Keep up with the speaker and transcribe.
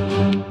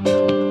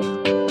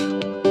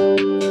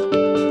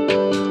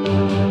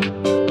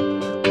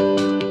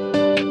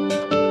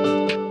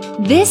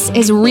This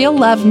is Real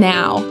Love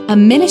Now, a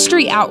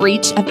ministry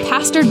outreach of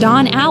Pastor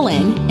Don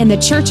Allen in the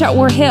church at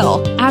War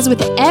Hill. As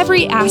with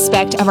every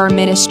aspect of our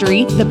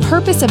ministry, the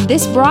purpose of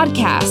this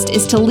broadcast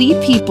is to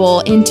lead people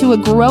into a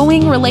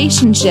growing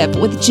relationship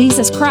with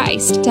Jesus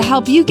Christ to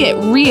help you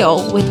get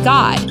real with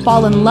God,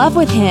 fall in love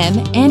with Him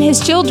and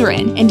His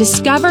children, and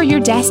discover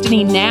your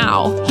destiny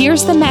now.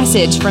 Here's the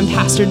message from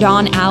Pastor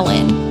Don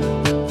Allen.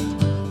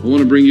 I want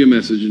to bring you a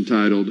message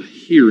entitled,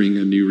 Hearing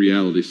a New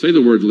Reality. Say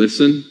the word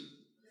listen.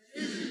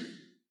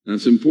 Now,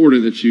 it's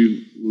important that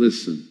you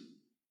listen.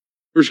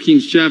 1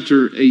 Kings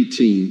chapter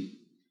 18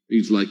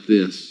 reads like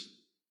this.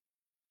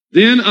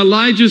 Then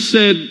Elijah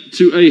said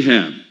to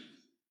Ahab,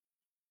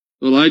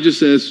 Elijah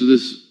says to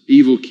this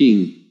evil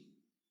king,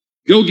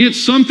 go get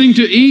something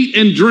to eat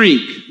and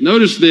drink.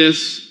 Notice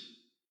this.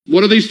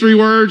 What are these three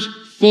words?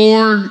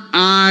 For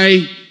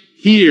I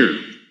hear.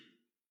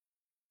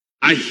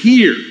 I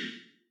hear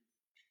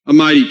a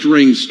mighty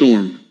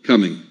rainstorm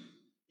coming.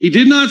 He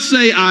did not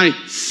say, I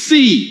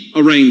see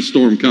a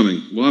rainstorm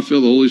coming. Well, I feel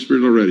the Holy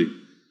Spirit already.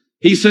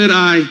 He said,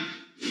 I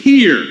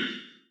hear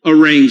a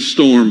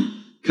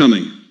rainstorm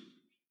coming.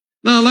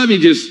 Now, let me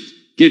just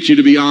get you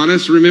to be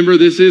honest. Remember,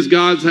 this is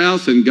God's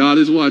house and God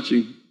is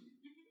watching.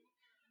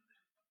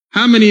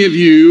 How many of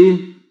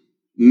you,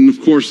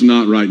 of course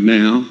not right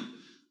now,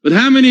 but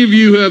how many of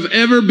you have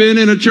ever been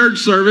in a church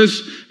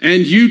service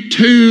and you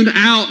tune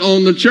out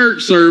on the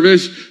church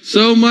service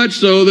so much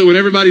so that when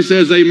everybody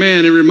says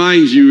amen, it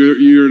reminds you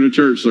you're in a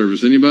church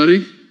service?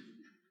 Anybody?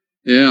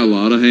 Yeah, a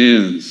lot of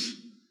hands.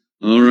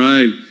 All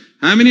right.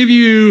 How many of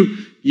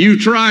you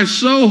try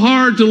so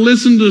hard to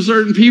listen to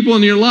certain people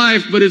in your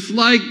life, but it's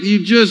like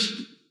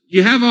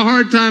you have a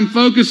hard time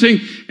focusing,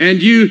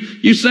 and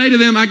you say to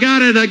them, I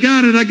got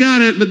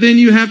it, but then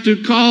you have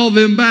to call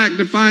them back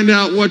to find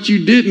out what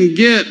you didn't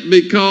get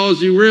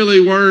because you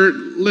really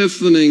weren't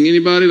listening.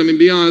 Anybody? Let me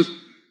be honest.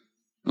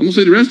 I'm going to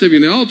see the rest of you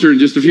in the altar in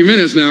just a few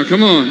minutes now.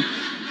 Come on.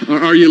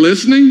 Are you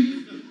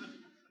listening?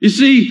 You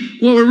see,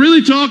 what we're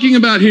really talking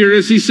about here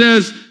is he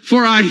says,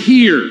 for I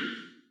hear.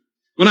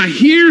 When I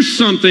hear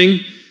something,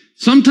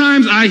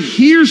 sometimes I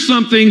hear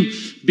something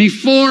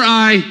before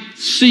I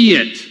see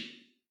it.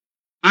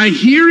 I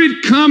hear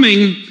it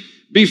coming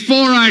before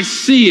I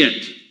see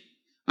it.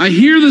 I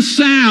hear the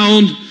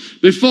sound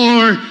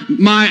before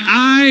my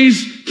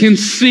eyes can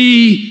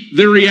see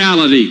the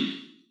reality.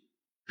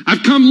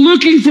 I've come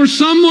looking for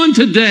someone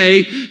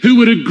today who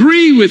would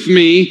agree with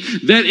me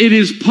that it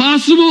is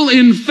possible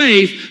in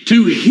faith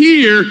to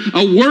hear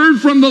a word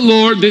from the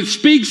Lord that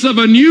speaks of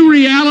a new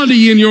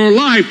reality in your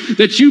life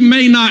that you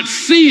may not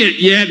see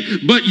it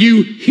yet, but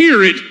you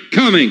hear it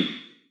coming.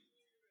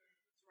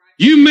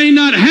 You may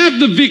not have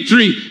the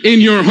victory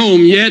in your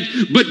home yet,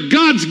 but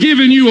God's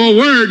given you a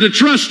word to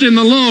trust in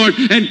the Lord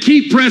and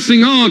keep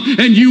pressing on,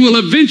 and you will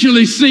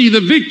eventually see the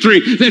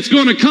victory that's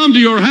going to come to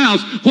your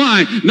house.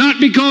 Why? Not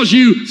because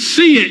you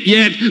see it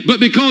yet, but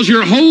because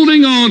you're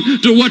holding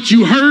on to what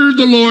you heard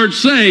the Lord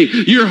say.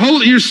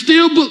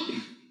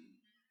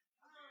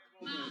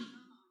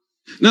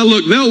 Now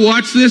look, they'll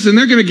watch this and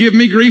they're going to give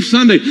me grief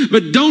Sunday,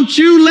 but don't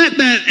you let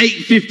that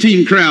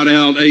 8:15 crowd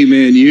out,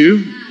 amen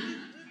you.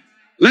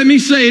 Let me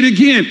say it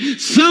again.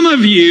 Some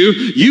of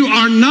you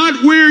are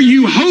not where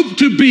you hope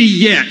to be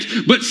yet,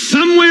 but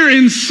somewhere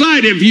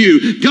inside of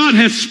you, God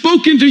has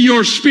spoken to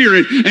your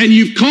spirit, and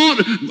you've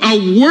caught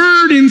a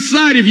word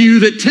inside of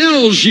you that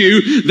tells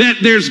you that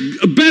there's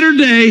a better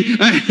day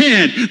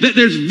ahead, that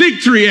there's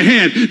victory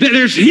ahead, that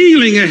there's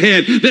healing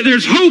ahead, that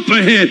there's hope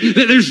ahead,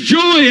 that there's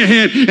joy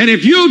ahead. And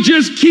if you'll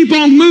just keep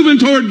on moving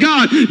toward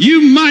God,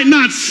 you might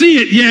not see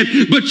it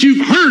yet, but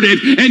you've heard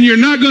it, and you're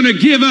not going to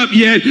give up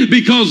yet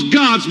because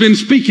God's been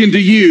speaking to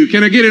you.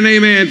 Can I get an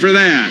amen for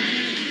that?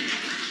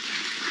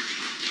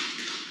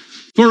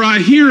 For I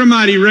hear a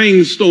mighty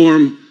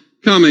rainstorm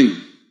coming.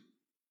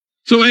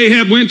 So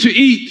Ahab went to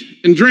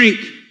eat and drink.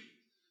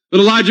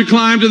 But Elijah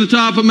climbed to the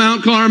top of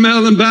Mount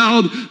Carmel and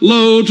bowed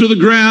low to the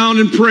ground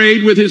and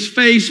prayed with his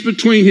face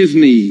between his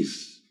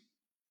knees.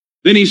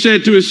 Then he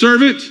said to his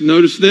servant,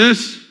 notice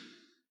this,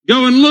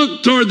 go and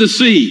look toward the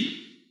sea.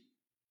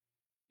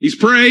 He's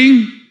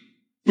praying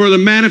for the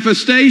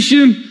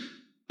manifestation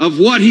of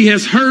what he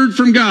has heard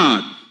from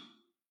God.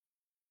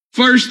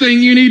 First thing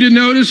you need to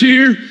notice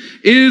here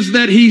is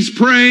that he's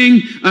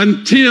praying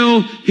until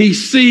he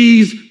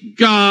sees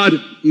God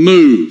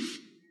move.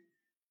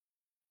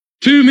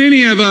 Too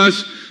many of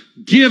us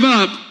give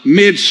up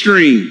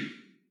midstream.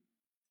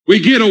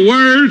 We get a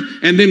word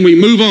and then we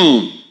move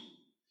on.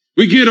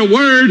 We get a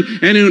word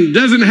and it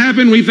doesn't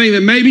happen. We think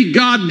that maybe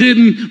God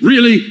didn't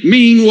really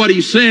mean what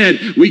he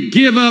said. We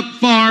give up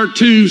far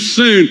too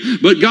soon.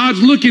 But God's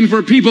looking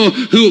for people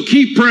who will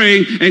keep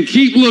praying and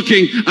keep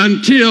looking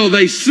until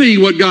they see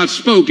what God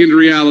spoke into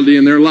reality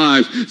in their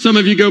lives. Some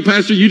of you go,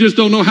 Pastor, you just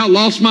don't know how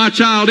lost my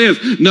child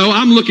is. No,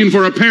 I'm looking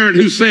for a parent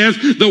who says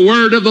the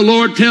word of the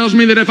Lord tells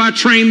me that if I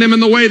train them in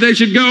the way they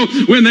should go,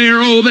 when they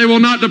are old, they will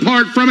not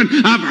depart from it.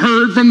 I've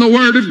heard from the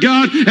word of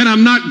God and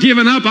I'm not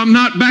giving up. I'm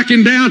not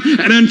backing down.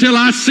 And until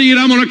I see it,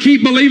 I'm going to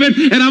keep believing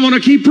and I'm going to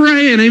keep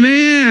praying.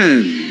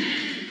 Amen.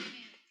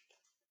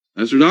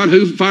 Pastor Don,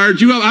 who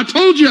fired you up? I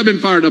told you I've been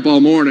fired up all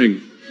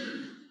morning.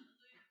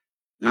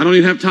 I don't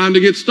even have time to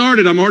get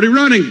started. I'm already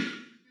running.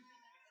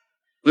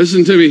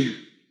 Listen to me.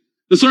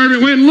 The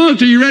servant went and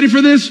looked. Are you ready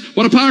for this?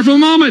 What a powerful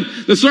moment.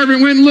 The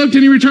servant went and looked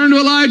and he returned to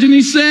Elijah and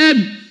he said,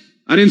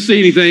 I didn't see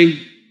anything.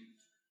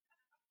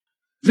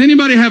 Does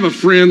anybody have a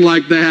friend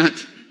like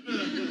that?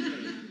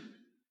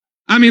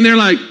 I mean, they're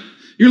like,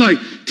 you're like,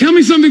 tell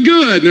me something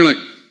good. And they're like,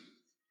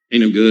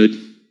 ain't no good.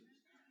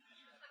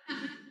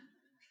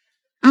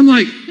 I'm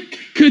like,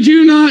 could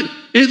you not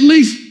at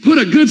least put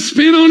a good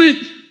spin on it?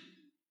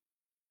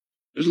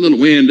 There's a little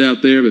wind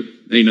out there, but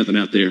ain't nothing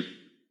out there.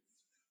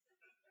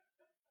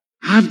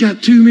 I've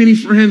got too many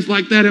friends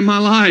like that in my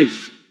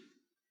life.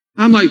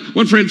 I'm like,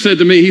 one friend said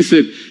to me, he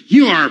said,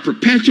 you are a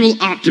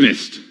perpetual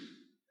optimist.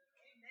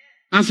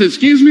 I said,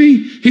 excuse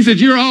me? He said,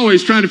 you're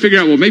always trying to figure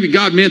out, well, maybe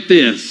God meant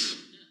this.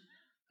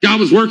 God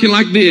was working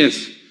like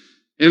this.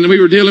 And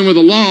we were dealing with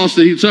a loss,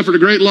 that he'd suffered a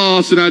great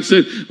loss. And I'd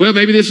said, well,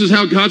 maybe this is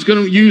how God's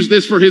going to use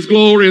this for his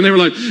glory. And they were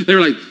like,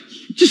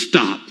 just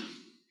stop.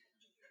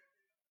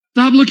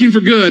 Stop looking for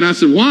good. And I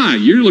said, why?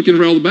 You're looking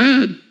for all the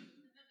bad.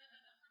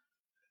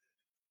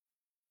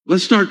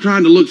 Let's start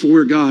trying to look for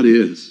where God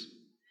is.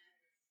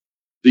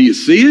 Do you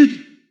see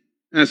it?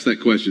 Ask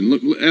that question.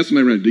 Look, ask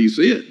somebody around, do you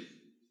see it?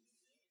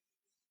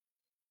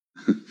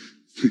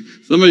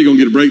 Some of you are going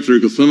to get a breakthrough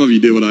because some of you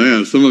did what I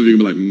asked. Some of you are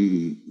going to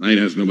be like, I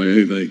ain't asking nobody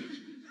anything.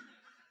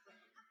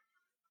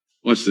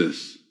 Watch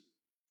this.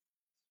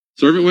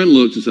 Servant went and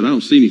looked and said, I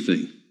don't see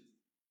anything.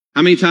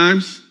 How many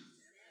times?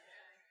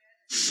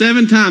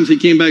 7 times he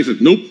came back and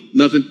said, nope,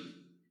 nothing.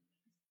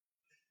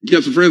 You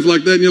got some friends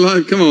like that in your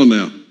life? Come on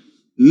now.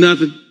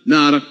 Nothing,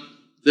 nada,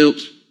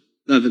 zilch,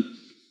 nothing.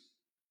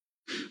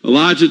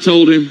 Elijah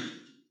told him,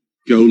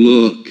 go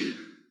look.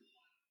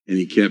 And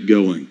he kept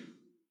going.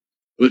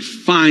 But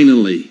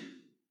finally,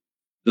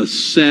 the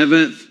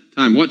 7th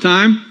time, what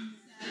time?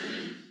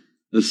 7.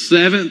 The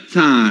 7th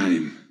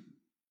time,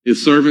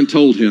 his servant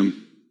told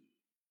him,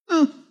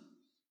 oh,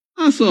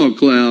 I saw a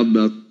cloud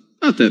about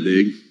that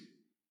big.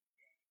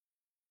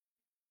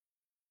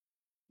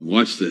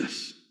 Watch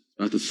this.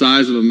 About the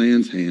size of a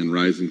man's hand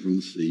rising from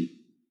the sea.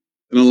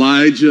 And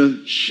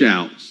Elijah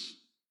shouts,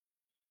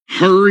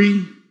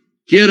 hurry,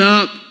 get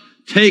up,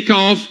 take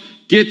off,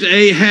 get to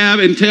Ahab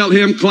and tell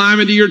him,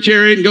 climb into your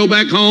chariot and go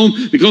back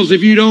home, because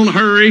if you don't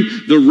hurry,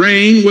 the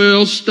rain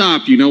will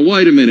stop you. Now,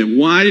 wait a minute.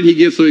 Why did he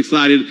get so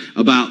excited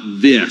about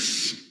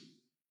this?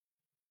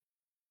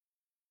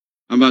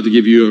 I'm about to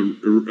give you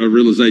a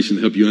realization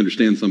to help you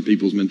understand some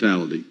people's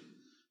mentality.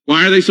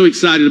 Why are they so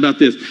excited about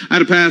this? I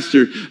had a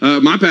pastor,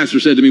 my pastor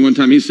said to me one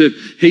time, he said,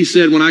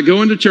 when I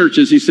go into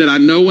churches, he said, I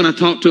know when I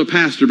talk to a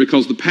pastor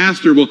because the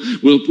pastor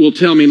will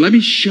tell me, let me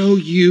show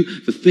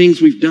you the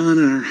things we've done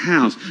in our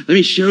house. Let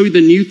me show you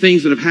the new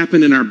things that have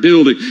happened in our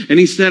building. And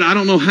he said, I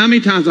don't know how many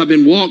times I've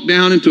been walked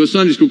down into a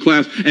Sunday school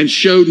class and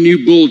showed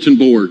new bulletin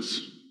boards.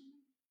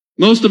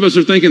 Most of us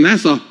are thinking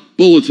that's a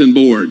bulletin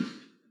board.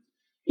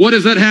 What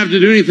does that have to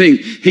do anything?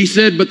 He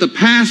said, but the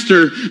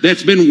pastor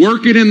that's been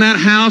working in that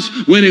house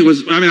when it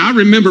was, I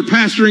remember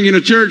pastoring in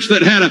a church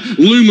that had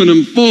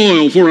aluminum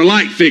foil for a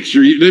light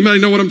fixture. Anybody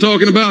know what I'm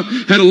talking about?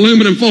 Had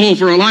aluminum foil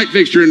for a light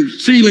fixture and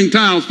ceiling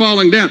tiles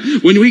falling down.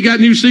 When we got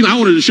new ceiling, I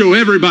wanted to show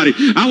everybody.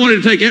 I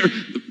wanted to take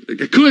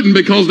I couldn't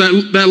because that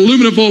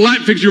aluminum foil light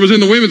fixture was in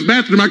the women's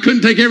bathroom. I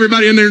couldn't take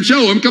everybody in there and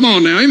show them. Come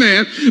on now,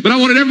 amen. But I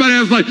wanted everybody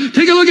else like,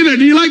 take a look at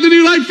that. Do you like the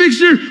new light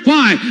fixture?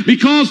 Why?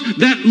 Because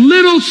that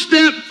little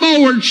step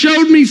forward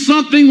showed me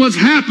something was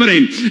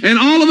happening. And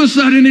all of a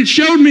sudden it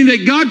showed me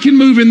that God can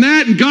move in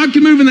that, and God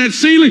can move in that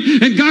ceiling,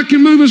 and God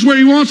can move us where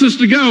he wants us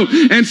to go.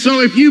 And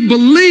so if you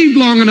believe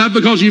long enough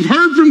because you've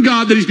heard from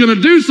God that he's going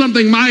to do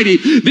something mighty,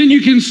 then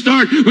you can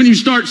start, when you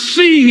start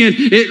seeing it,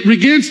 it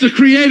begins to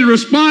create a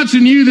response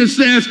in you that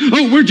says,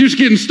 oh, we're just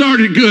getting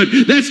started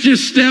good. That's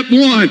just step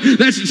one.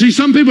 See,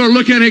 some people are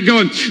looking at it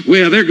going,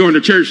 well, they're going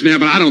to church now,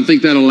 but I don't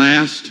think that'll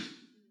last.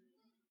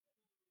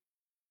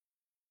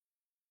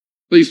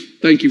 Please,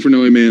 thank you for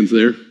no amens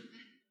there.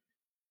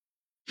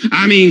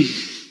 I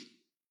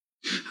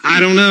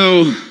don't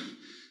know.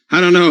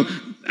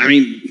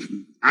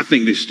 I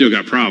think they still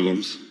got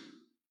problems.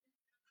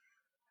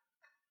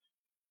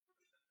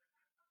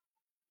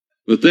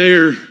 But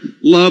their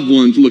loved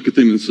ones look at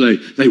them and say,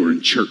 they were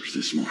in church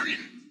this morning.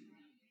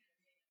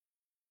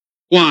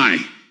 Why?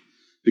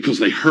 Because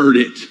they heard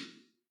it.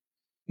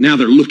 Now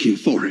they're looking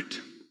for it.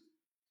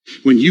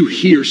 When you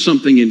hear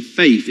something in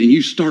faith and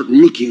you start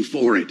looking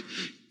for it,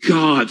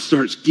 God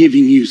starts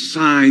giving you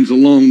signs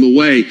along the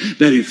way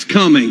that it's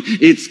coming,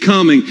 it's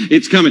coming,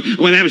 it's coming.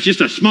 Well, that was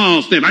just a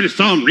small step. I just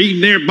saw them reading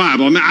their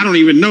Bible. I don't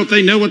even know if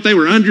they know what they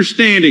were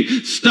understanding.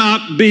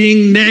 Stop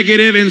being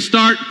negative and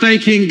start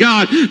thanking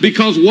God,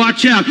 because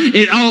watch out,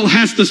 it all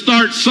has to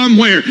start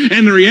somewhere.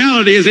 And the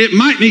reality is it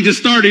might need to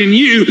start in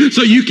you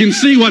so you can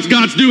see what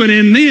God's doing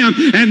in them,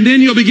 and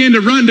then you'll begin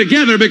to run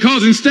together,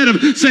 because instead of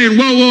saying,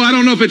 whoa, I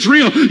don't know if it's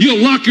real,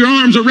 you'll lock your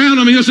arms around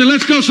them and you'll say,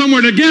 let's go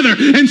somewhere together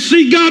and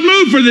see God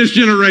move for this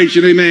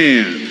generation.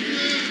 Amen.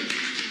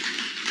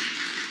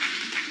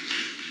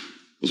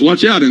 So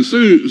watch out. And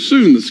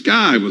soon the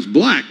sky was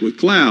black with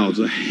clouds.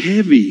 A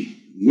heavy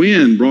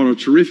wind brought a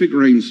terrific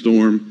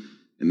rainstorm,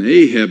 and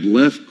Ahab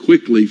left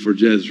quickly for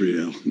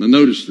Jezreel. Now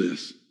notice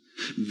this.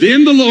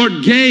 Then the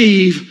Lord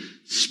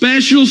gave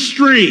special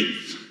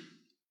strength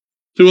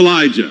to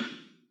Elijah.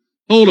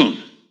 Hold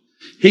on.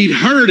 He'd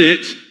heard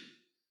it,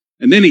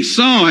 and then he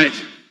saw it,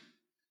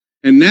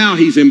 and now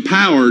he's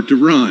empowered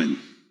to run.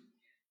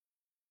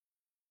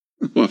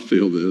 Oh, I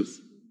feel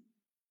this.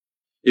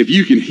 If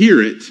you can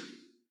hear it,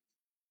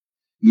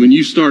 when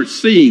you start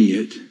seeing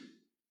it,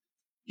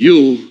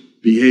 you'll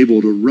be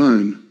able to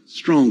run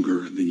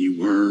stronger than you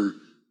were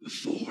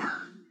before.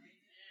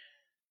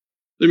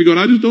 Then we go,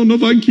 I just don't know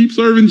if I can keep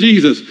serving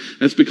Jesus.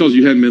 That's because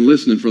you hadn't been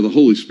listening for the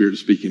Holy Spirit to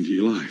speak into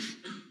your life.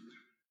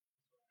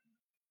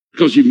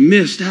 Because you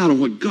missed out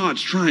on what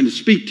God's trying to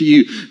speak to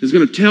you. Is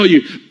going to tell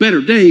you better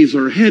days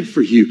are ahead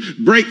for you.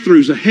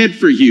 Breakthroughs ahead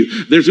for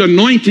you. There's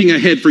anointing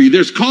ahead for you.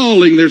 There's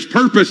calling. There's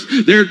purpose.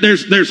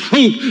 There's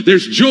hope.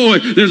 There's joy.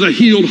 There's a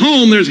healed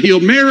home. There's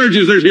healed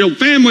marriages. There's healed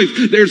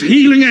families. There's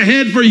healing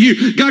ahead for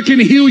you. God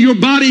can heal your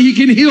body. He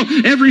can heal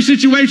every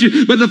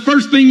situation. But the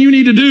first thing you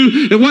need to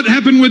do, and what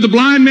happened with the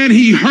blind man,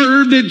 he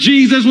heard that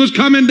Jesus was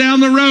coming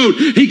down the road.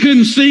 He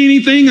couldn't see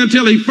anything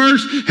until he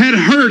first had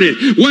heard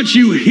it. Once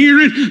you hear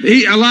it,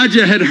 Elijah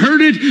had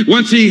heard it.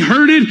 Once he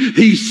heard it,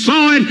 he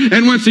saw it.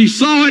 And once he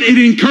saw it, it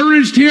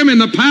encouraged him in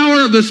the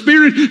power of the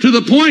Spirit to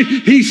the point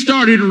he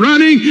started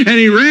running, and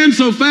he ran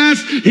so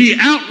fast, he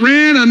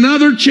outran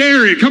another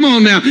chariot. Come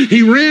on now.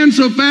 He ran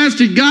so fast,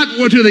 he got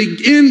to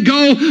the end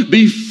goal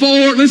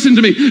before, listen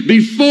to me,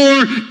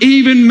 before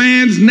even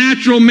man's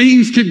natural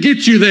means could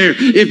get you there.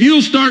 If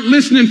you'll start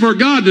listening for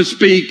God to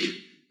speak,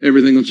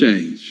 everything will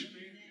change.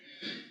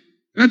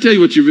 Can I tell you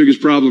what your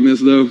biggest problem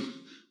is, though?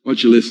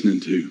 What you're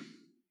listening to.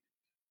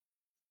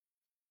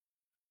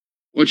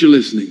 What you're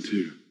listening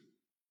to.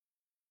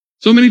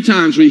 So many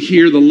times we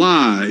hear the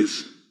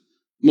lies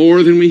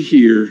more than we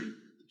hear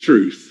the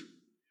truth.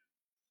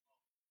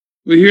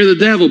 We hear the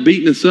devil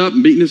beating us up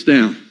and beating us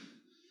down.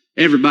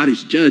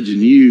 Everybody's judging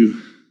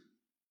you.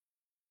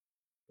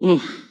 Well,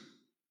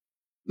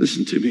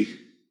 listen to me.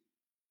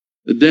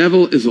 The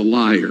devil is a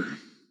liar.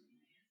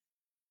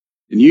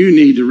 And you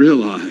need to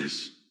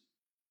realize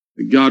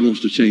that God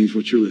wants to change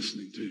what you're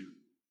listening to.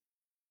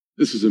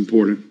 This is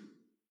important.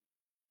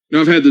 Now,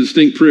 I've had the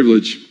distinct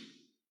privilege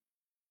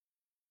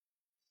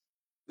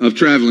of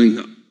traveling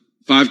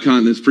 5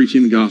 continents,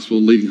 preaching the gospel,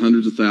 leading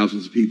hundreds of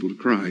thousands of people to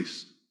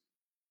Christ.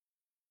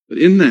 But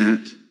in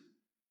that,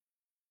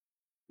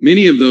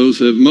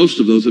 most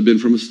of those have been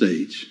from a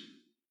stage.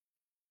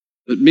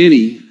 But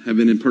many have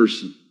been in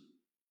person.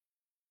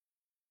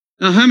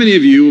 Now, how many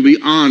of you will be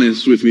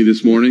honest with me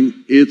this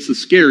morning? It's a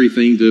scary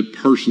thing to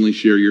personally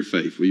share your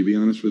faith. Will you be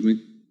honest with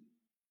me?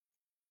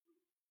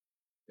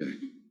 Okay.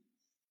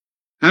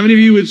 How many of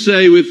you would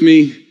say with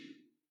me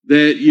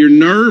that you're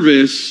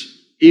nervous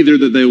either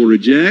that they will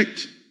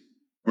reject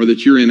or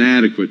that you're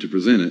inadequate to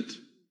present it?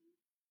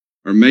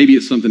 Or maybe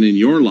it's something in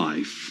your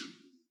life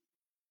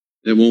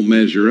that won't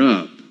measure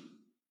up.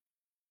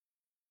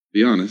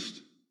 Be honest.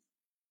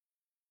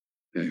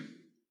 Okay.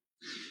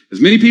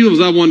 As many people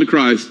as I won to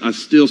Christ, I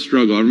still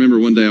struggle. I remember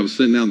one day I was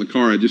sitting out in the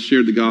car. I just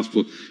shared the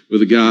gospel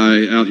with a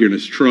guy out here in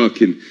his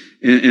truck, and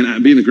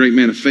being the great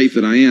man of faith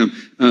that I am,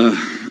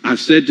 I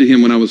said to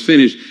him when I was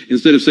finished,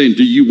 instead of saying,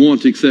 do you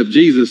want to accept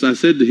Jesus? I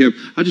said to him,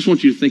 I just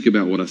want you to think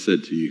about what I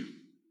said to you. And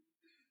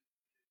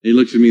he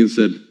looked at me and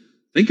said,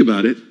 think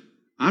about it.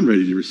 I'm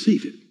ready to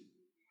receive it.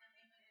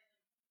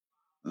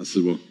 I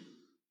said, well,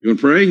 you want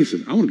to pray? He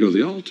said, I want to go to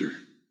the altar.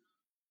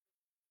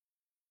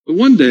 But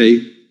one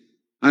day,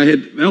 I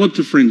had developed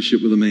a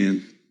friendship with a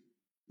man.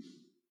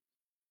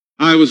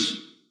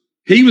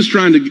 He was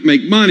trying to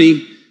make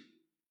money.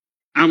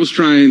 I was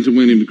trying to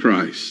win him to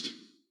Christ.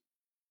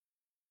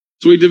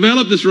 So we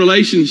developed this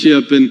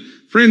relationship and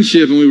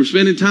friendship, and we were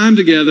spending time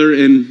together.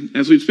 And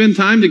as we'd spend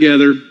time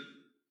together,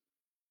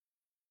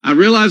 I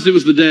realized it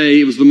was the day,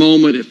 it was the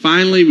moment.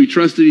 Finally, we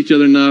trusted each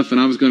other enough, and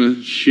I was going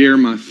to share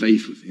my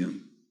faith with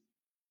him.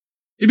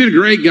 He'd been a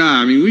great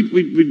guy. I mean,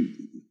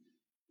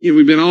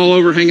 we've been all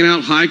over hanging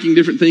out, hiking,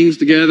 different things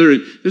together.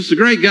 And this is a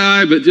great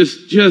guy, but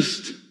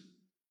just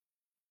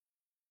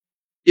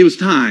it was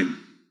time.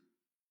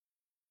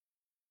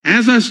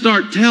 As I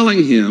start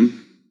telling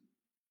him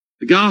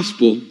the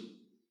gospel,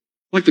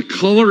 like the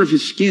color of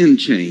his skin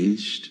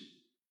changed.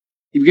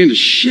 He began to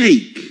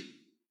shake.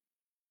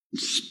 And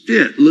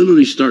spit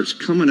literally starts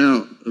coming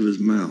out of his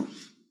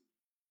mouth.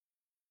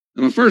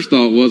 And my first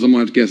thought was, I'm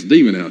going to have to cast a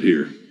demon out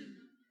here.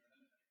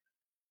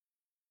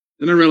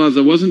 Then I realized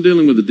I wasn't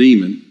dealing with a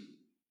demon.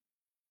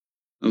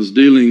 I was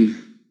dealing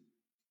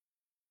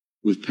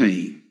with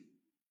pain.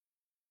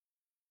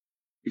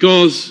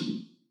 Because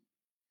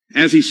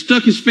as he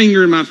stuck his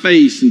finger in my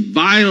face and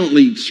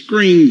violently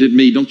screamed at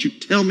me, don't you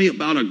tell me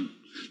about a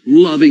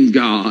loving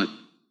God.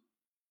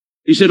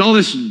 He said, all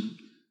this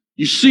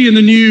you see in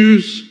the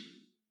news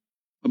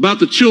about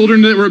the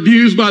children that were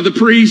abused by the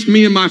priest,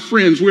 me and my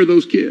friends, we're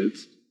those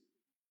kids.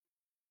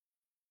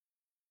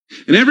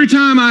 And every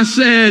time I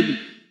said,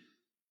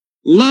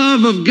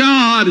 love of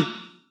God,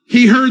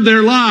 he heard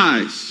their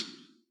lies.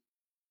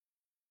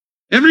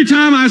 Every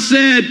time I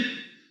said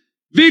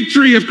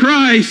victory of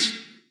Christ,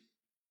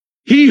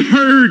 he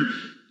heard,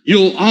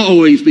 you'll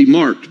always be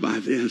marked by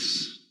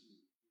this.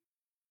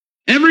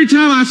 Every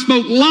time I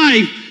spoke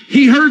life,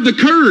 he heard the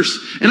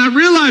curse. And I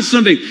realized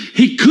something.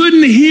 He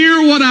couldn't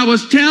hear what I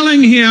was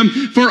telling him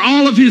for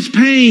all of his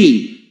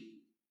pain.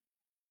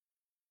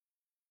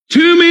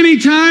 Too many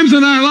times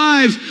in our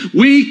lives,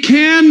 we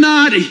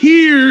cannot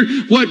hear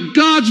what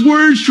God's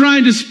Word's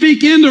trying to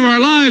speak into our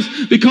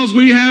lives because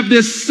we have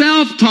this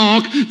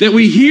self-talk that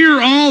we hear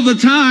all the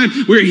time.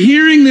 We're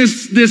hearing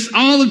this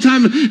all the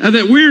time,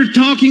 that we're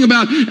talking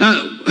about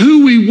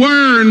who we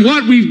were and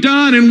what we've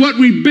done and what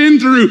we've been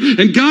through.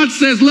 And God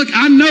says, look,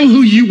 I know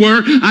who you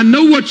were. I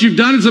know what you've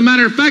done. As a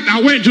matter of fact, I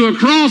went to a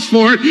cross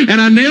for it and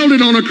I nailed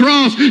it on a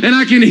cross, and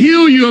I can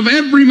heal you of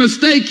every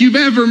mistake you've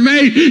ever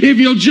made if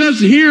you'll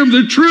just hear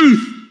the truth.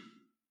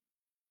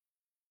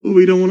 Well,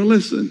 we don't want to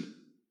listen.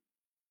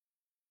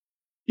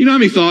 You know how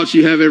many thoughts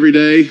you have every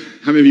day?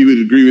 How many of you would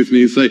agree with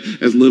me and say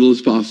as little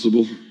as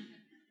possible? How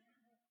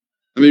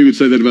many of you would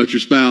say that about your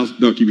spouse?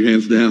 Don't keep your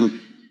hands down.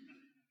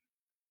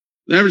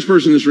 The average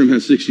person in this room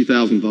has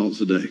 60,000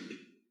 thoughts a day.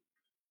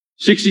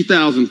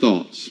 60,000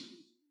 thoughts.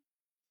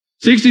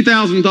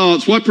 60,000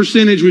 thoughts. What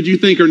percentage would you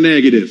think are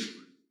negative?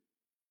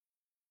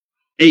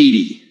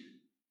 80.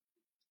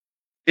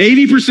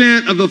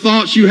 80% of the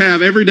thoughts you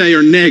have every day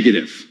are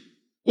negative.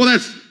 Well,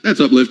 that's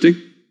uplifting.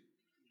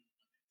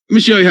 Let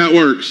me show you how it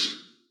works.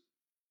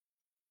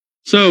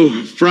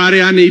 So,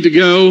 Friday I need to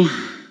go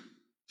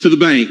to the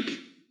bank.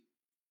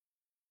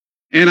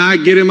 And I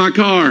get in my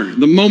car.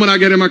 The moment I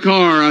get in my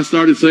car, I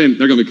started saying,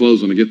 they're going to be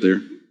closed when I get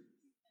there.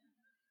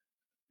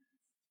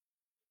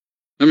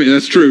 I mean,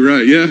 that's true,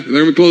 right? Yeah, they're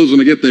going to be closed when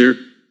I get there.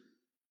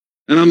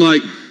 And I'm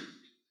like,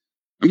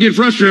 I'm getting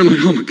frustrated. I'm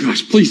like, oh my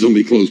gosh, please don't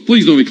be closed.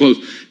 Please don't be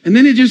closed. And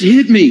then it just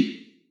hit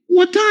me.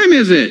 What time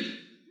is it?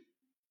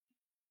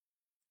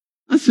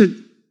 I said,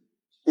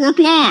 4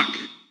 o'clock.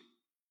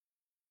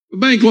 The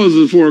bank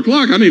closes at 4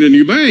 o'clock. I need a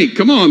new bank.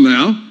 Come on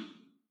now.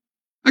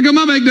 I go,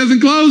 my bank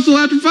doesn't close till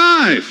after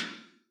 5.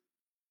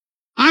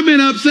 I've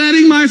been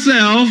upsetting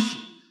myself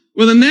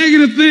with a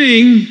negative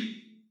thing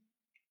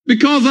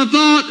because I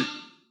thought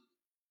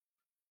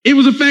it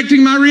was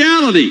affecting my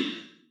reality.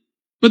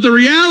 But the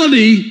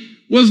reality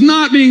was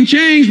not being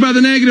changed by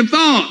the negative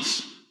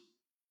thoughts.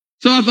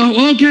 So I thought,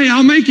 well, okay,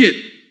 I'll make it.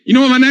 You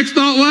know what my next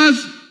thought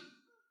was?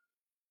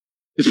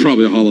 It's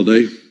probably a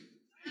holiday.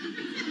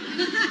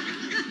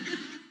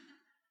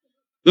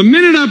 The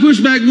minute I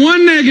pushed back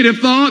one negative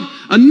thought,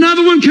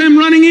 another one came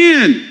running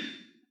in.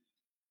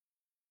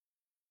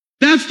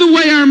 That's the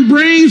way our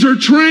brains are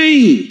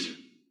trained.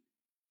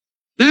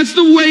 That's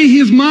the way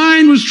his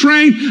mind was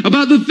trained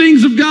about the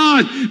things of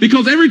God.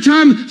 Because every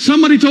time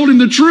somebody told him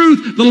the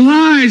truth, the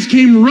lies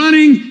came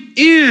running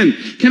in.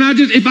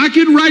 If I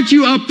could write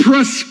you a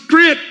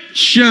prescription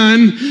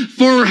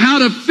for how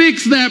to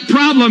fix that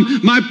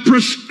problem, my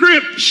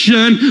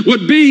prescription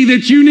would be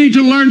that you need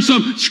to learn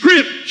some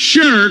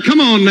scripture. Come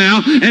on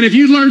now. And if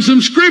you learn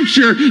some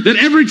scripture, that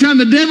every time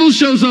the devil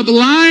shows up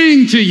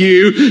lying to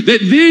you,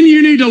 that then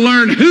you need to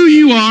learn who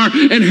you are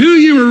and who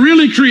you were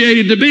really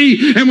created to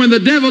be. And when the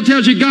devil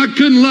tells you God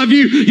couldn't love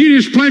you, you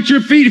just plant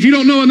your feet. If you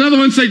don't know another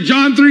one, say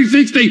John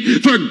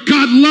 3:16, for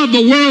God loved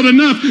the world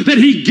enough that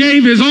he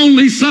gave his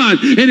only son.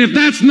 And if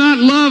that's not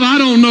love, I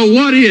don't know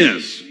what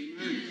is.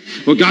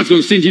 Well, God's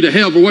going to send you to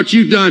hell for what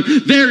you've done.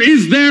 There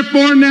is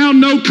therefore now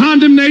no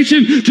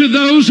condemnation to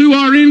those who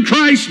are in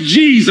Christ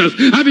Jesus.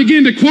 I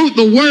begin to quote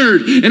the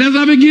word. And as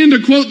I begin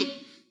to quote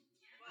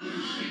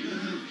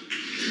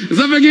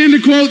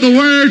the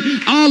word,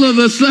 all of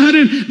a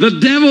sudden, the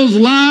devil's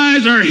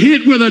lies are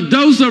hit with a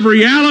dose of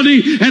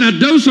reality, and a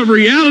dose of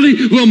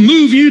reality will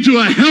move you to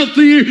a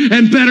healthier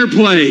and better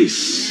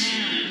place.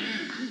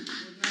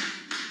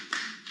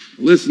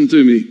 Listen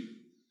to me.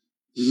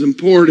 This is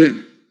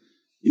important.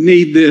 You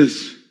need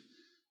this.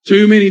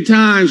 Too many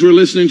times we're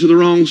listening to the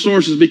wrong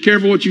sources. Be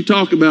careful what you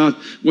talk about,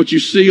 what you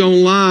see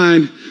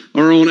online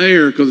or on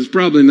air, because it's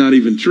probably not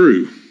even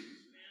true.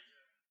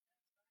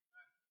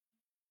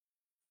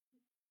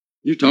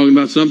 You're talking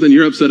about something,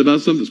 you're upset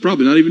about something that's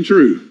probably not even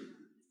true.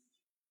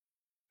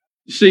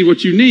 You see,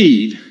 what you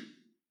need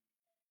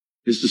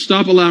is to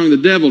stop allowing the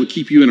devil to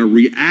keep you in a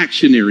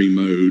reactionary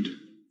mode,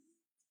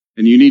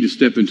 and you need to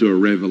step into a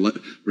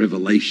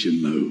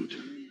revelation mode.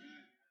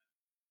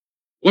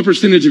 What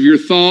percentage of your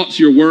thoughts,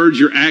 your words,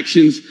 your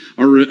actions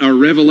are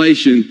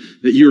revelation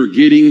that you are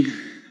getting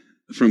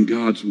from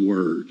God's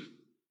word?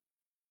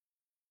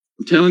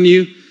 I'm telling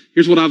you,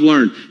 here's what I've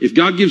learned. If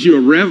God gives you a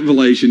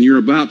revelation, you're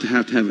about to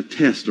have a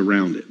test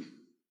around it.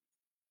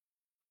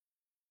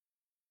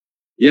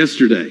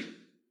 Yesterday,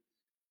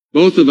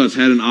 both of us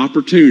had an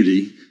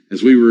opportunity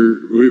as we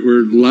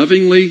were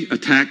lovingly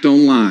attacked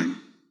online.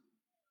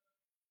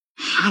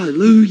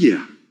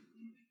 Hallelujah.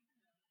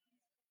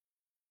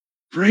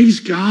 Praise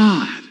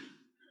God.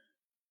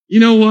 You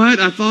know what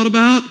I thought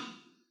about?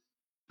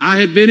 I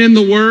had been in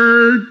the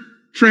Word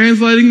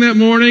translating that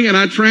morning, and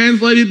I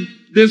translated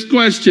this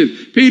question.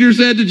 Peter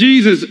said to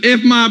Jesus,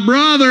 if my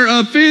brother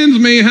offends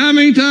me, how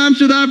many times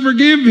should I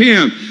forgive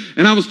him?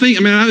 And I was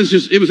thinking,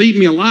 it was eating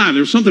me alive.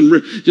 There was something,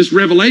 just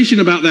revelation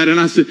about that. And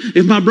I said,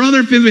 if my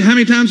brother offends me, how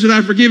many times should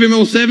I forgive him?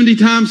 Well, 70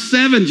 times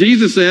 7,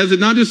 Jesus says, and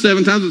not just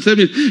 7 times, but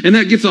 70. And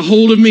that gets a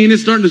hold of me and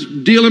it's starting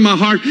to deal in my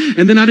heart.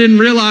 And then I didn't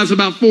realize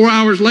about 4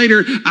 hours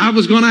later, I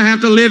was going to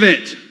have to live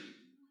it.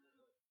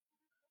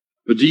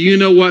 But do you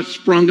know what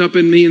sprung up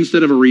in me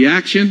instead of a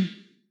reaction?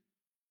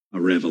 A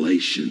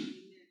revelation.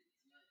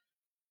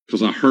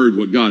 Because I heard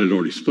what God had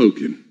already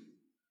spoken.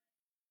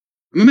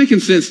 Am I making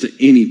sense to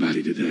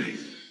anybody today?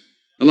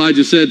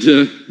 Elijah said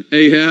to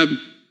Ahab,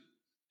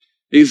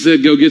 he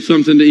said, go get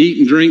something to eat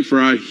and drink, for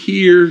I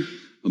hear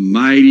a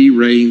mighty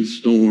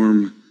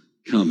rainstorm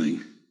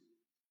coming.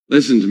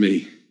 Listen to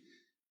me.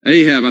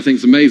 Ahab, I think,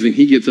 is amazing.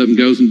 He gets up and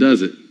goes and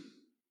does it.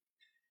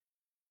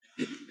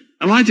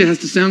 Elijah has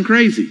to sound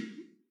crazy.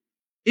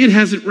 It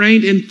hasn't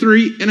rained in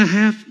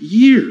 3.5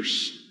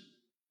 years.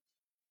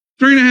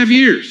 3.5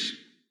 years.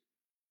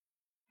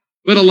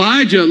 But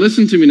Elijah,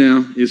 listen to me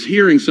now, is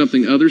hearing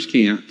something others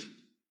can't.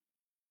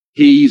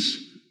 He's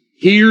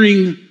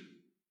hearing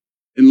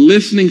and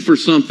listening for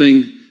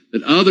something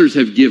that others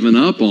have given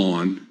up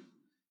on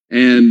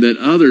and that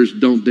others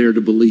don't dare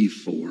to believe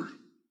for.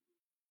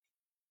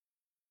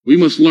 We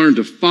must learn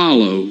to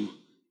follow,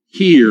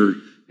 hear,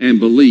 and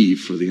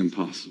believe for the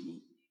impossible.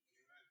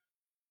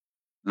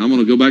 Now, I'm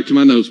going to go back to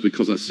my notes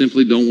because I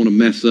simply don't want to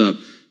mess up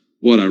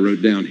what I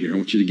wrote down here. I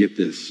want you to get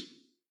this.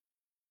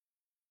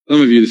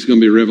 Some of you, this is going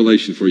to be a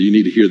revelation for you. You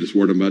need to hear this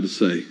word I'm about to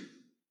say.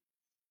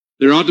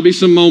 There ought to be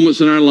some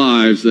moments in our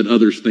lives that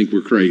others think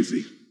we're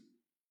crazy.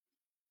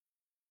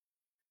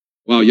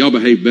 Wow, y'all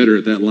behaved better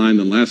at that line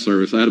than last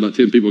service. I had about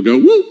 10 people go,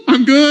 woo,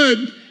 I'm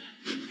good.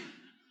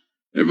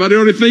 Everybody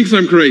already thinks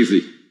I'm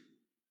crazy.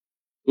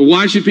 But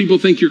why should people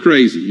think you're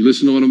crazy? You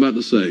listen to what I'm about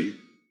to say.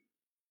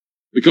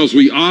 Because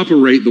we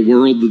operate the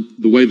world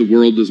the way the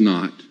world does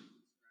not.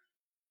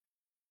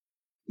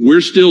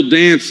 We're still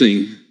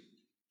dancing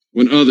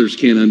when others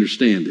can't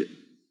understand it.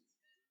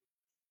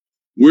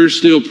 We're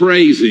still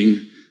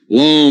praising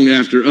long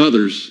after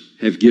others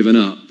have given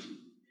up.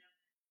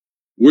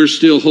 We're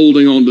still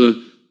holding on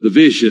to the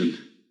vision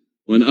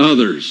when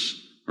others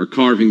are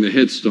carving the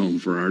headstone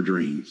for our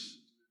dreams.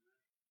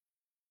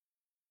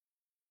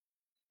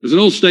 There's an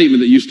old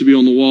statement that used to be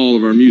on the wall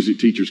of our music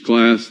teacher's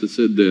class that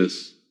said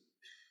this: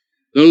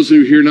 those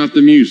who hear not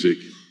the music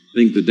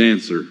think the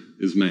dancer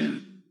is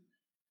mad.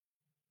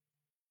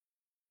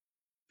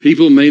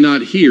 People may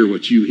not hear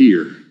what you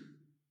hear,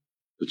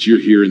 but you're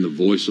hearing the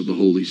voice of the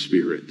Holy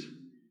Spirit.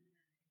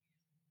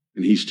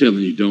 And he's telling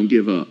you, don't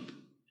give up.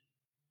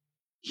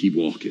 Keep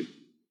walking.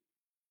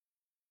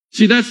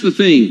 See, that's the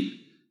thing.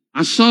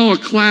 I saw a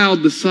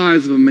cloud the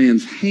size of a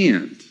man's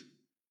hand.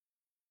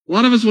 A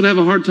lot of us would have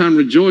a hard time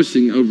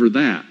rejoicing over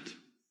that.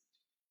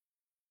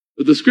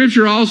 But the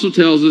scripture also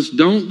tells us,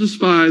 don't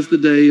despise the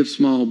day of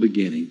small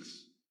beginnings.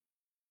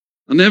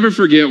 I'll never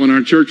forget when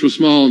our church was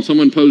small and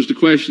someone posed a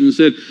question and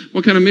said,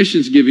 what kind of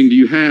missions giving do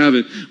you have?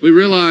 And we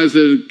realized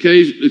that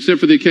except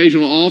for the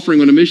occasional offering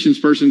when a missions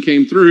person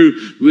came through,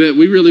 that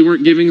we really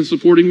weren't giving and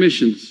supporting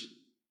missions.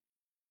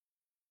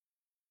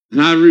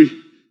 And I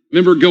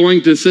remember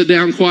going to sit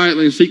down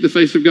quietly and seek the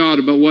face of God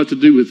about what to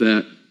do with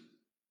that.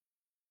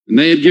 And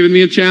they had given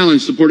me a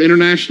challenge, support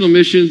international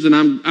missions, and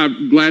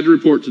I'm glad to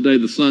report today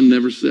the sun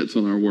never sets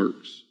on our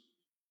works.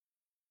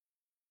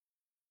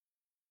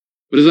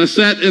 But as I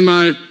sat in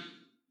my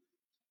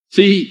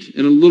seat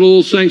in a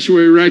little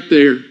sanctuary right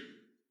there,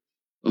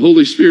 the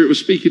Holy Spirit was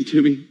speaking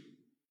to me.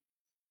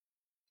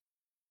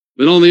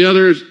 But on the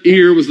other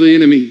ear was the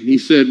enemy. He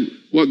said,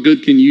 what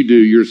good can you do?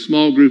 You're a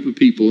small group of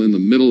people in the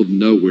middle of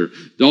nowhere.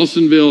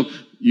 Dawsonville,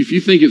 if you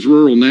think it's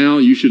rural now,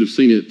 you should have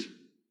seen it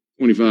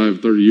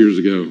 25, 30 years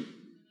ago.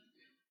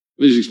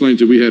 Let me just explain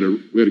to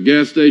you. We had a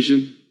gas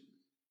station.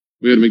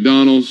 We had a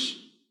McDonald's.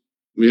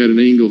 We had an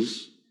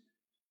Ingles.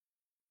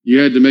 You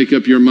had to make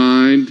up your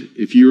mind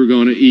if you were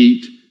going to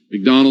eat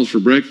McDonald's for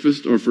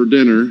breakfast or for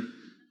dinner.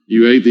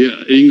 You ate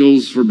the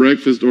Ingles for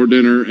breakfast or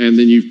dinner, and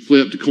then you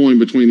flipped a coin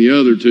between the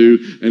other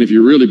two. And if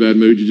you're really bad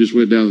mood, you just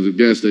went down to the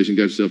gas station,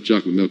 got yourself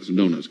chocolate milk and some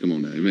donuts. Come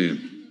on now,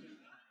 amen.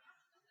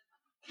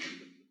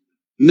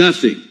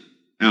 Nothing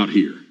out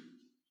here. And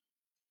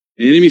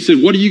the enemy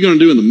said, what are you going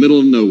to do in the middle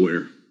of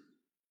nowhere?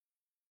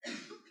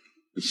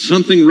 And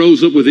something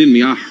rose up within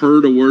me. I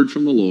heard a word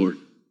from the Lord.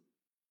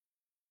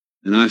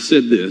 And I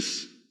said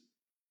this: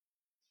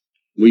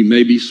 we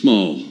may be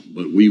small,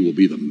 but we will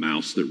be the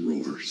mouse that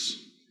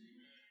roars.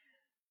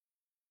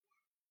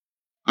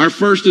 Our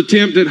first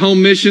attempt at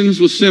home missions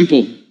was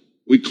simple.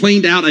 We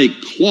cleaned out a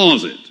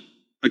closet,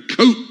 a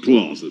coat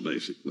closet,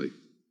 basically.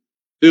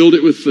 Filled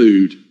it with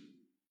food.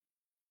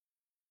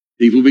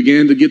 People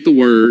began to get the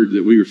word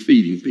that we were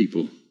feeding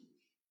people,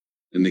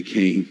 and they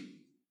came.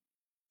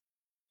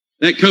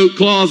 That coat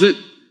closet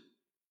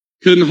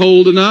couldn't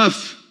hold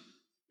enough.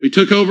 We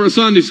took over a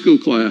Sunday school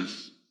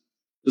class.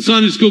 The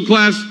Sunday school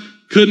class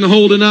couldn't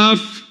hold enough.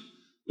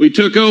 We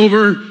took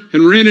over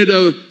and rented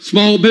a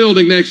small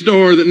building next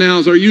door that now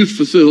is our youth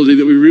facility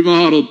that we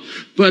remodeled.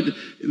 But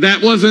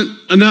that wasn't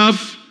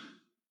enough.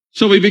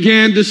 So we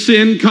began to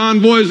send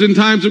convoys in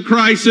times of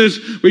crisis.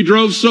 We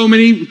drove so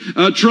many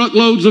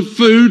truckloads of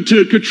food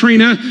to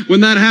Katrina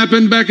when that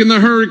happened back in the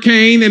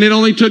hurricane, and it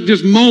only took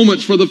just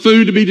moments for the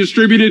food to be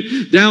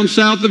distributed down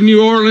south of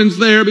New Orleans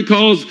there,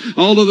 because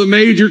all of the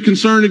major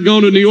concern had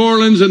gone to New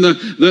Orleans, and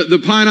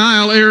the Pine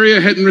Isle area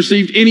hadn't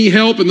received any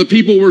help, and the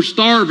people were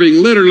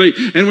starving, literally,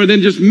 and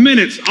within just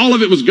minutes, all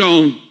of it was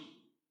gone.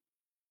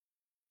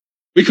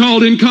 We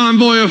called in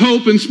Convoy of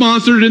Hope and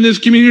sponsored in this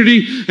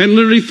community, and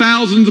literally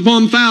thousands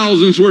upon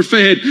thousands were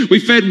fed.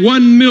 We fed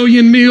 1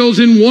 million meals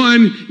in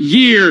 1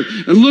 year.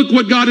 And look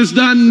what God has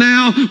done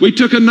now. We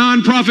took a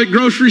nonprofit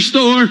grocery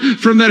store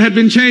from that had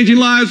been changing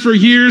lives for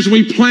years, and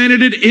we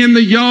planted it in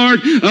the yard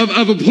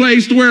of a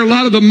place where a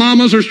lot of the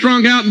mamas are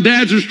strung out and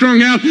dads are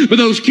strung out, but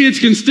those kids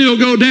can still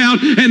go down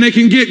and they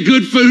can get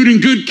good food and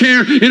good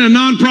care in a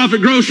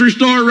nonprofit grocery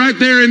store right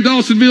there in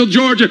Dawsonville,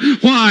 Georgia.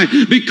 Why?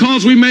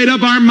 Because we made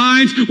up our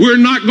minds.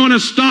 We're not going to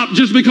stop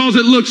just because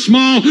it looks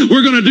small.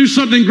 We're going to do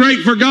something great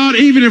for God,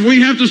 even if we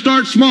have to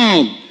start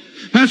small.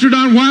 Pastor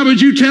Don, why would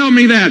you tell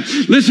me that?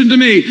 Listen to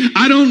me.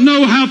 I don't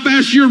know how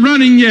fast you're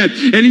running yet,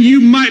 and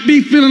you might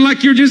be feeling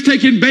like you're just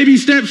taking baby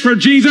steps for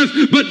Jesus,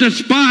 but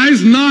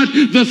despise not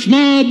the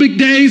small big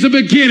days of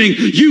beginning.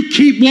 You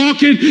keep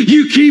walking,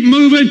 you keep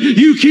moving,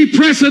 you keep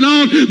pressing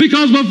on,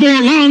 because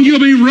before long you'll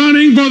be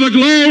running for the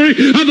glory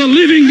of the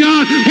living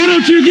God. Why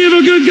don't you give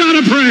a good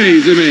God a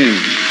praise?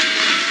 Amen.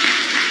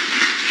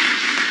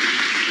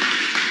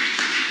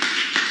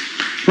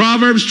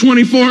 Proverbs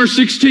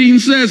 24:16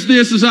 says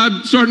this, as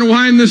I'm starting to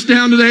wind this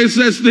down today, it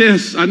says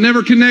this. I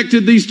never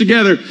connected these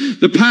together.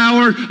 The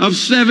power of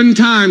 7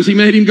 times. He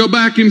made him go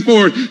back and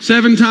forth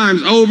 7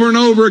 times, over and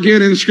over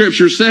again in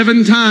Scripture.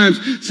 7 times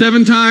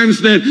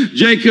that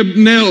Jacob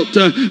knelt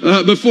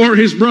before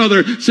his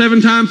brother. 7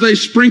 times they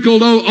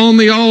sprinkled on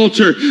the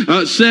altar.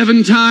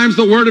 7 times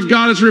the Word of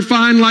God is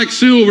refined like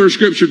silver,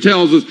 Scripture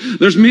tells us.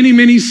 There's many,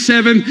 many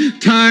 7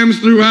 times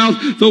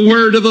throughout the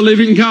Word of the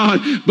living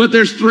God. But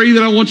there's 3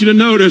 that I want you to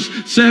notice.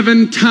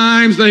 7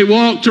 times they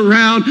walked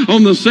around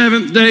on the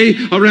 7th day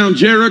around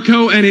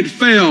Jericho, and it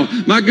fell.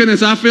 My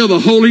goodness, I feel the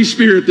Holy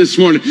Spirit this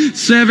morning.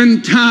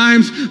 7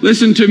 times,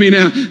 listen to me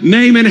now,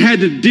 Naaman had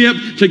to dip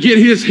to get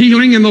his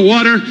healing in the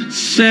water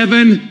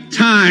 7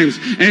 times.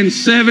 And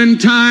 7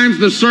 times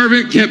the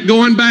servant kept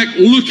going back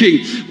looking.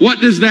 What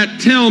does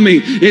that tell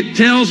me? It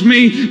tells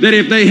me that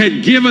if they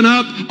had given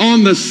up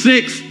on the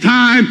 6th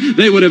time,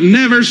 they would have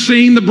never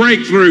seen the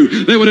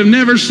breakthrough. They would have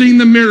never seen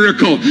the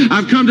miracle.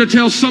 I've come to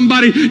tell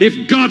somebody,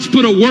 if God's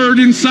put a word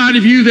inside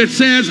of you that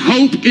says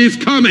hope is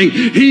coming,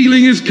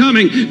 healing is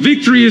coming,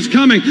 victory is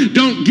coming,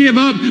 don't give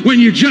up when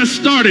you just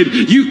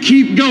started. You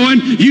keep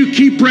going. You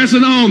keep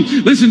pressing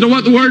on. Listen to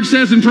what the word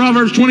says in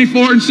Proverbs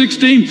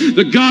 24:16.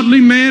 The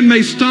godly man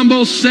may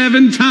stumble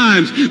 7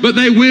 times, but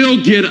they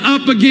will get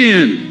up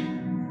again.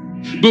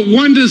 But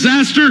one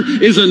disaster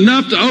is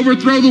enough to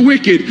overthrow the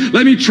wicked.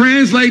 Let me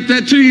translate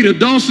that to you to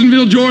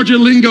Dawsonville, Georgia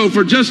lingo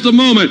for just a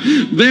moment.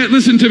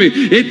 Listen to me.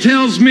 It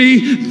tells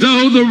me,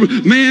 though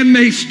the man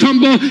may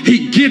stumble,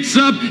 he gets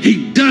up,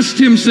 he dusts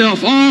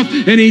himself off,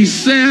 and he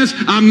says,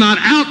 I'm not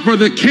out for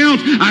the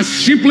count. I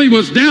simply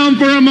was down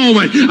for a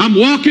moment. I'm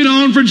walking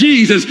on for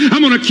Jesus.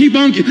 I'm going to keep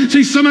on.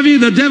 See, some of you,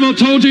 the devil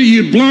told you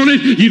you'd blown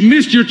it. You'd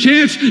missed your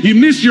chance. You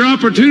missed your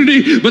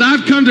opportunity. But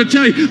I've come to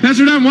tell you,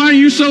 Pastor Don, why are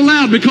you so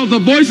loud? Because the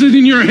voices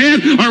in your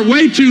head are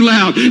way too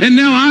loud. And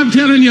now I'm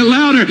telling you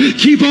louder.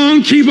 Keep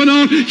on, keeping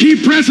on,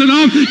 keep pressing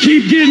on,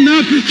 keep getting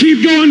up,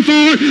 keep going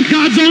forward.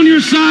 God's on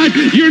your side.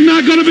 You're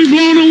not going to be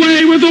blown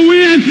away with the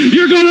wind.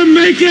 You're going to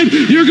make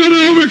it. You're going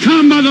to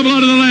overcome by the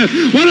blood of the Lamb.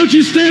 Why don't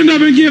you stand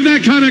up and give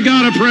that kind of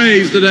God a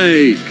praise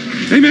today?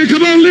 Amen.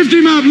 Come on, lift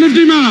him up, lift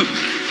him up.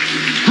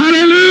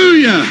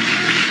 Hallelujah.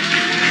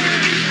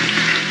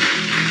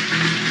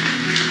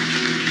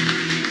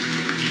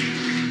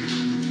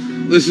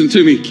 Listen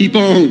to me. Keep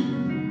on.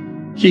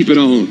 Keep it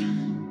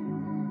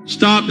on.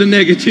 Stop the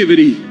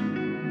negativity.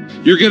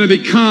 You are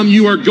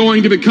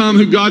going to become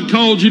who God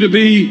called you to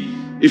be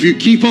if you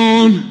keep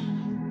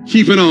on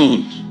keeping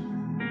on.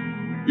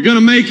 You're going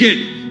to make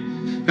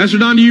it. Pastor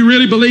Don, do you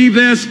really believe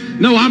this?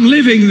 No, I'm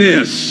living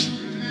this.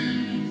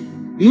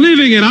 I'm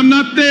living it. I'm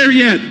not there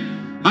yet.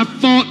 I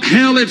fought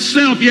hell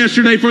itself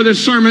yesterday for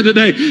this sermon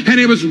today, and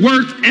it was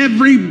worth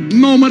every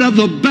moment of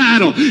the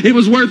battle. It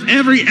was worth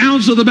every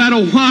ounce of the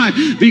battle. Why?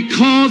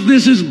 Because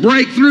this is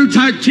breakthrough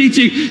type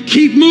teaching.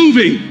 Keep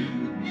moving.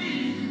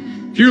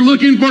 If you're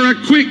looking for a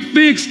quick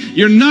fix,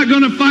 you're not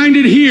going to find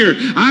it here.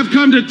 I've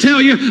come to tell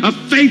you, a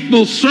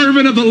faithful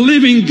servant of the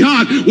living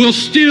God will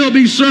still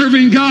be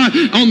serving God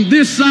on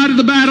this side of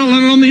the battle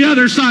and on the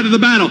other side of the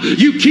battle.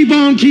 You keep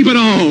on keeping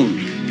on.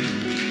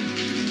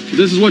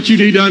 This is what you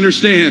need to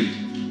understand.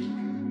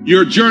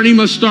 Your journey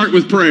must start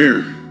with prayer,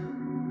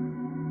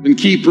 and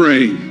keep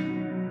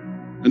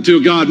praying until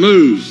God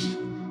moves.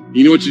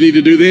 You know what you need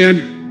to do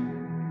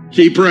then?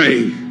 Keep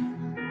praying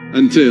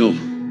until.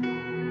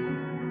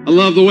 I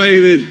love the way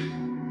that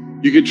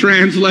You could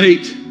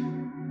translate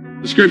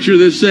the scripture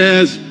that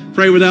says,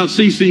 pray without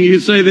ceasing. You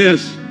could say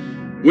this,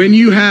 when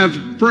you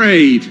have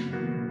prayed,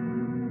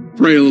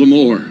 pray a little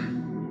more.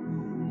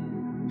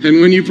 And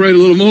when you prayed a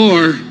little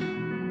more,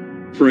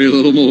 pray a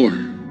little more.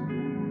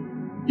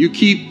 You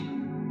keep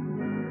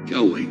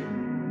going.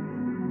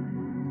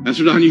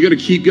 Pastor Don, you got to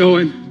keep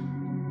going.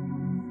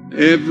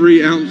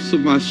 Every ounce of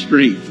my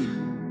strength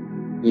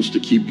wants to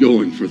keep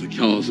going for the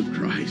cause of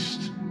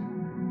Christ.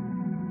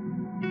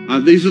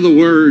 These are the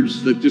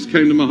words that just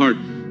came to my heart.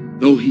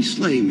 Though he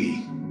slay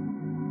me,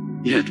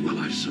 yet will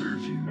I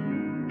serve you.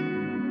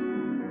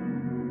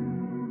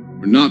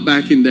 We're not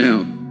backing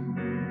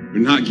down. We're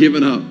not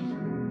giving up.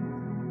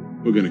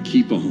 We're going to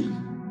keep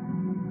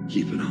on,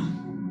 keeping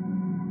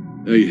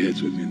on. Bow your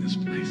heads with me in this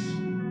place.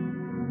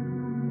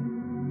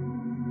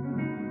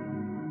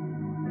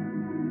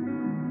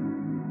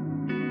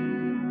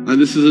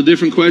 This is a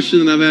different question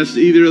than I've asked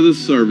either of the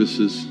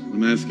services.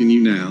 I'm asking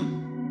you now.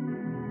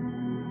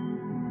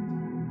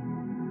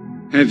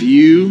 Have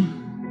you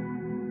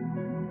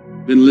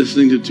been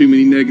listening to too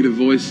many negative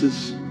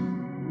voices?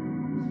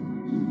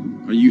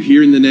 Are you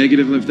hearing the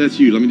negative? If that's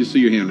you, let me just see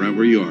your hand right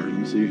where you are. Let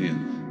me see your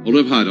hand. Hold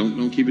it up high.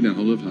 Don't keep it down.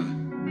 Hold it up high.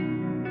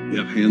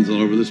 Yep, hands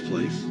all over this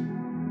place.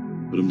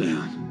 Put them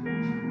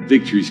down.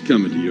 Victory's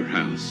coming to your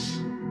house.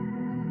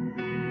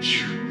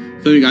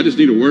 Some of you, I just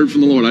need a word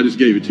from the Lord. I just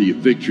gave it to you.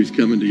 Victory's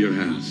coming to your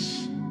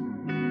house.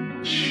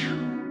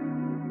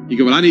 You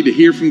go, but I need to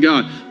hear from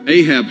God.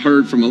 Ahab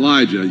heard from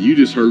Elijah. You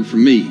just heard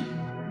from me.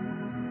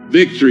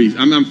 Victories.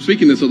 I'm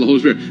speaking this of the Holy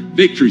Spirit.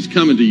 Victory's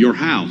coming to your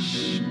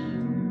house.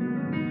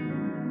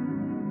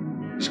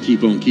 Just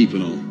keep on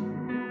keeping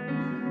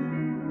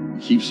on.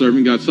 Keep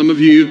serving God. Some of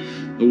you,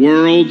 the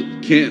world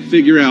can't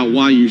figure out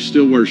why you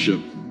still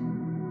worship.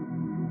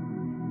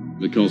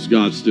 Because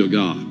God's still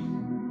God.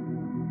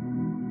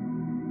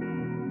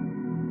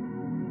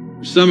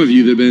 Some of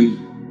you that have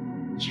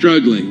been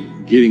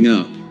struggling getting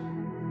up.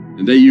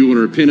 And then you want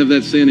to repent of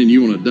that sin and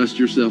you want to dust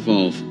yourself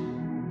off.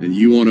 And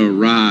you want to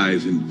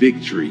rise in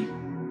victory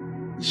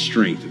and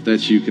strength. If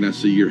that's you, can I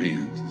see your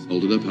hands?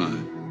 Hold it up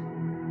high.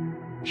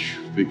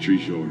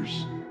 Victory's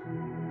yours.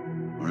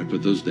 All right,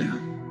 put those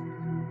down.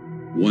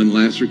 One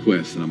last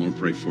request, and I'm going to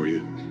pray for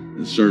you.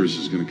 The service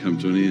is going to come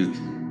to an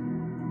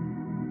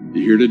end.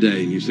 You're here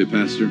today, and you say,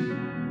 Pastor,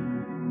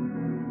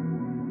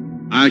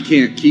 I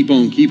can't keep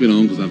on keeping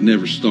on because I've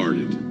never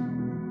started.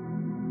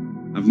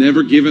 I've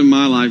never given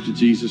my life to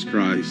Jesus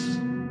Christ.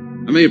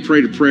 I may have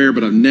prayed a prayer,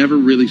 but I've never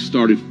really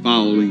started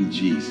following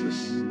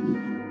Jesus.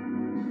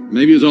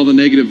 Maybe it was all the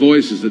negative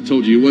voices that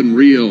told you it wasn't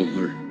real,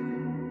 or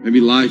maybe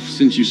life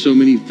sent you so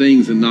many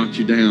things and knocked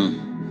you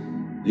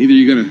down. Either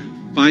you're going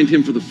to find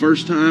him for the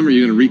first time or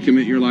you're going to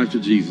recommit your life to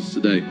Jesus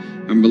today.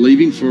 I'm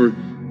believing for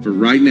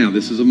right now,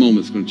 this is a moment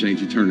that's going to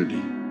change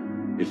eternity.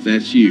 If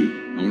that's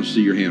you, I want to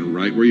see your hand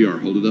right where you are.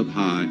 Hold it up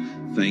high.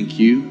 Thank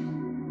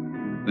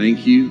you.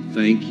 Thank you.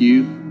 Thank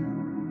you.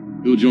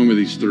 Who will join with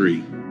these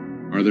three?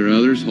 Are there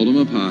others? Hold them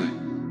up high.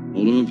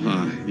 Hold them up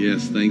high.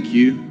 Yes, thank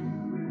you.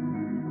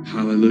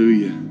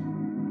 Hallelujah.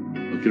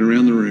 Looking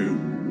around the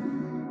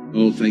room.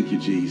 Oh, thank you,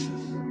 Jesus.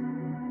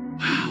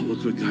 Wow,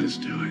 look what God is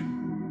doing.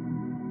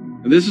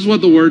 And this is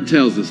what the Word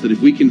tells us, that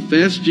if we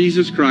confess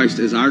Jesus Christ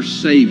as our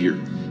Savior,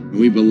 and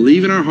we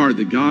believe in our heart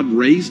that God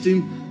raised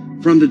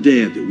him from the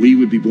dead, that we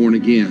would be born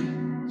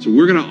again. So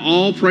we're going to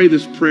all pray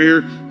this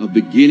prayer of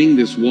beginning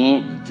this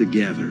walk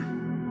together.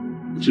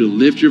 I want you to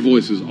lift your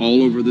voices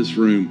all over this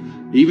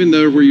room, even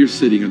though where you're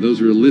sitting, or those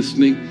who are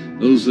listening,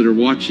 those that are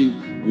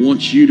watching. I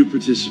want you to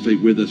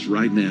participate with us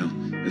right now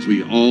as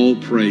we all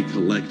pray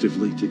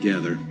collectively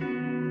together.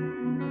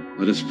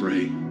 Let us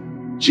pray.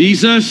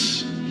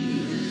 Jesus,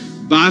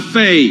 by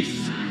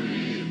faith,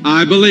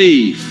 I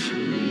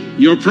believe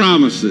your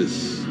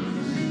promises.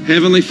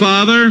 Heavenly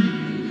Father,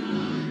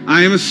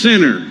 I am a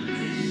sinner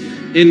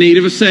in need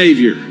of a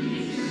Savior.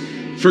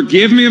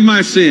 Forgive me of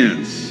my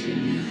sins.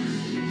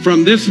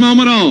 From this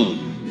moment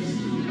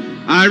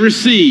on, I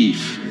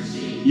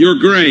receive your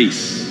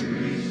grace.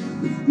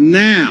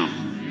 Now,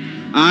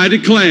 I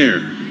declare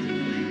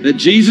that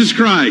Jesus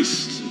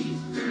Christ,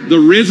 the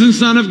risen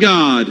Son of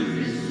God,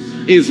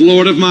 is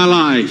Lord of my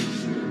life.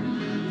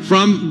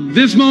 From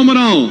this moment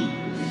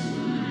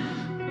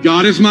on,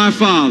 God is my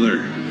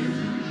Father,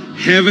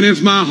 heaven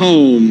is my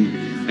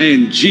home,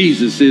 and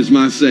Jesus is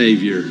my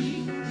Savior.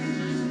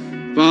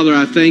 Father,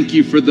 I thank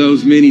you for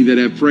those many that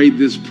have prayed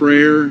this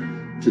prayer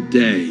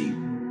today.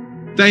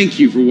 Thank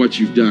you for what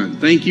you've done.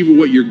 Thank you for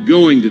what you're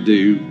going to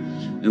do.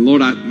 And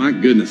Lord, my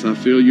goodness, I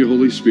feel your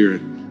Holy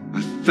Spirit.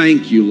 I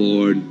thank you,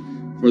 Lord,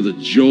 for the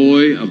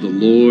joy of the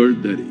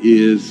Lord that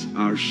is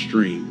our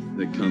strength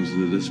that comes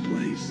into this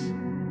place.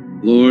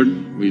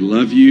 Lord, we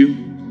love you.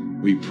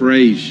 We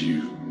praise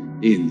you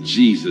in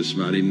Jesus'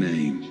 mighty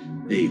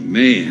name.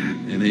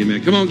 Amen and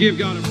amen. Come on, give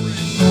God a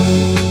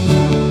praise.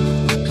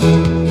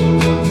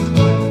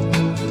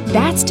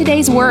 That's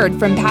today's word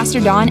from Pastor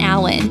Don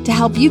Allen to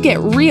help you get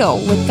real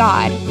with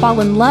God, fall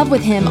in love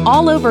with Him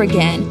all over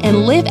again,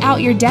 and live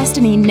out your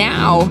destiny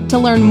now. To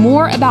learn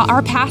more about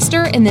our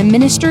pastor and the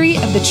ministry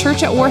of the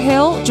Church at War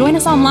Hill, join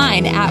us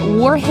online at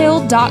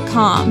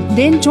warhill.com.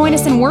 Then join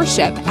us in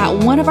worship at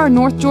one of our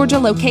North Georgia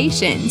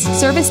locations.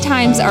 Service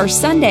times are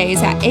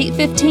Sundays at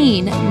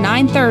 8:15,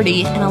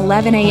 9:30, and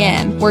 11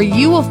 a.m., where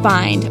you will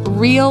find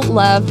real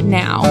love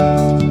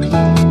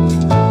now.